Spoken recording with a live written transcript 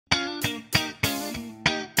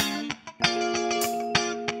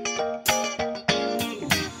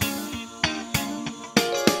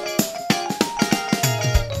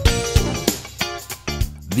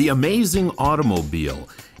The amazing automobile,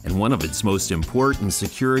 and one of its most important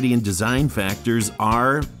security and design factors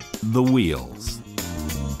are the wheels.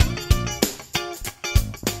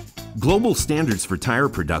 Global standards for tire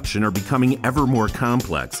production are becoming ever more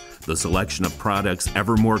complex, the selection of products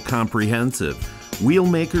ever more comprehensive. Wheel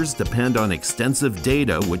makers depend on extensive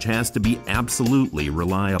data which has to be absolutely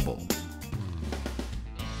reliable.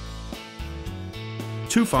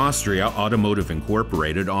 TÜV Austria Automotive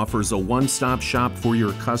Incorporated offers a one-stop shop for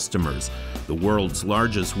your customers, the world's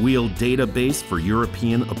largest wheel database for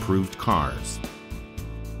European-approved cars.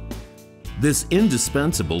 This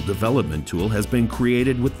indispensable development tool has been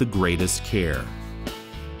created with the greatest care.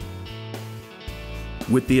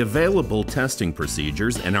 With the available testing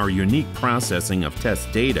procedures and our unique processing of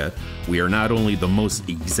test data, we are not only the most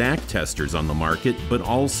exact testers on the market, but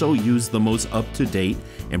also use the most up-to-date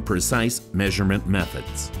and precise measurement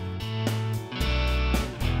methods.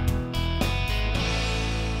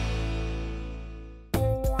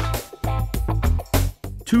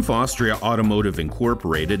 TÜV Austria Automotive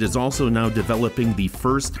Incorporated is also now developing the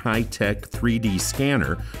first high-tech 3D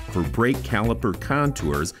scanner for brake caliper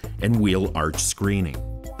contours and wheel arch screening.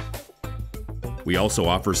 We also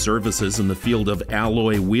offer services in the field of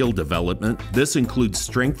alloy wheel development. This includes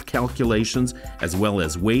strength calculations as well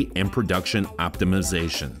as weight and production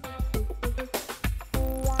optimization.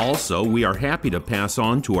 Also, we are happy to pass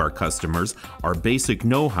on to our customers our basic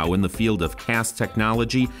know-how in the field of cast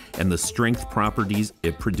technology and the strength properties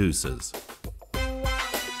it produces.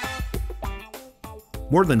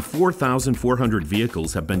 More than 4,400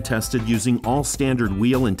 vehicles have been tested using all standard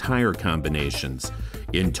wheel and tire combinations.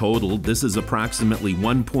 In total, this is approximately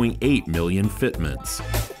 1.8 million fitments.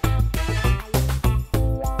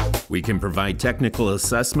 We can provide technical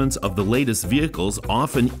assessments of the latest vehicles,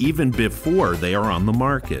 often even before they are on the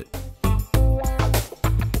market.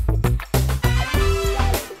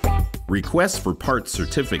 Requests for part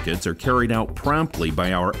certificates are carried out promptly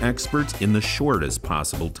by our experts in the shortest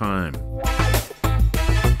possible time.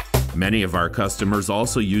 Many of our customers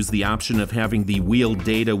also use the option of having the wheel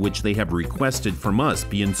data which they have requested from us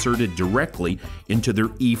be inserted directly into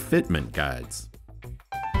their e-fitment guides.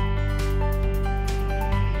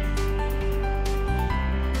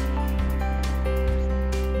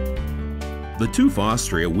 The TÜV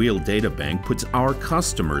Austria Wheel Data Bank puts our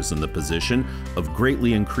customers in the position of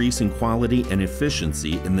greatly increasing quality and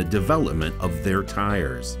efficiency in the development of their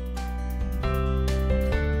tires.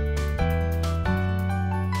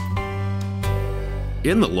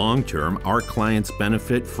 In the long term, our clients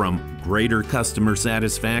benefit from greater customer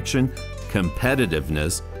satisfaction,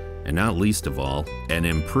 competitiveness, and not least of all, an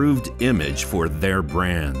improved image for their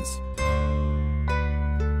brands.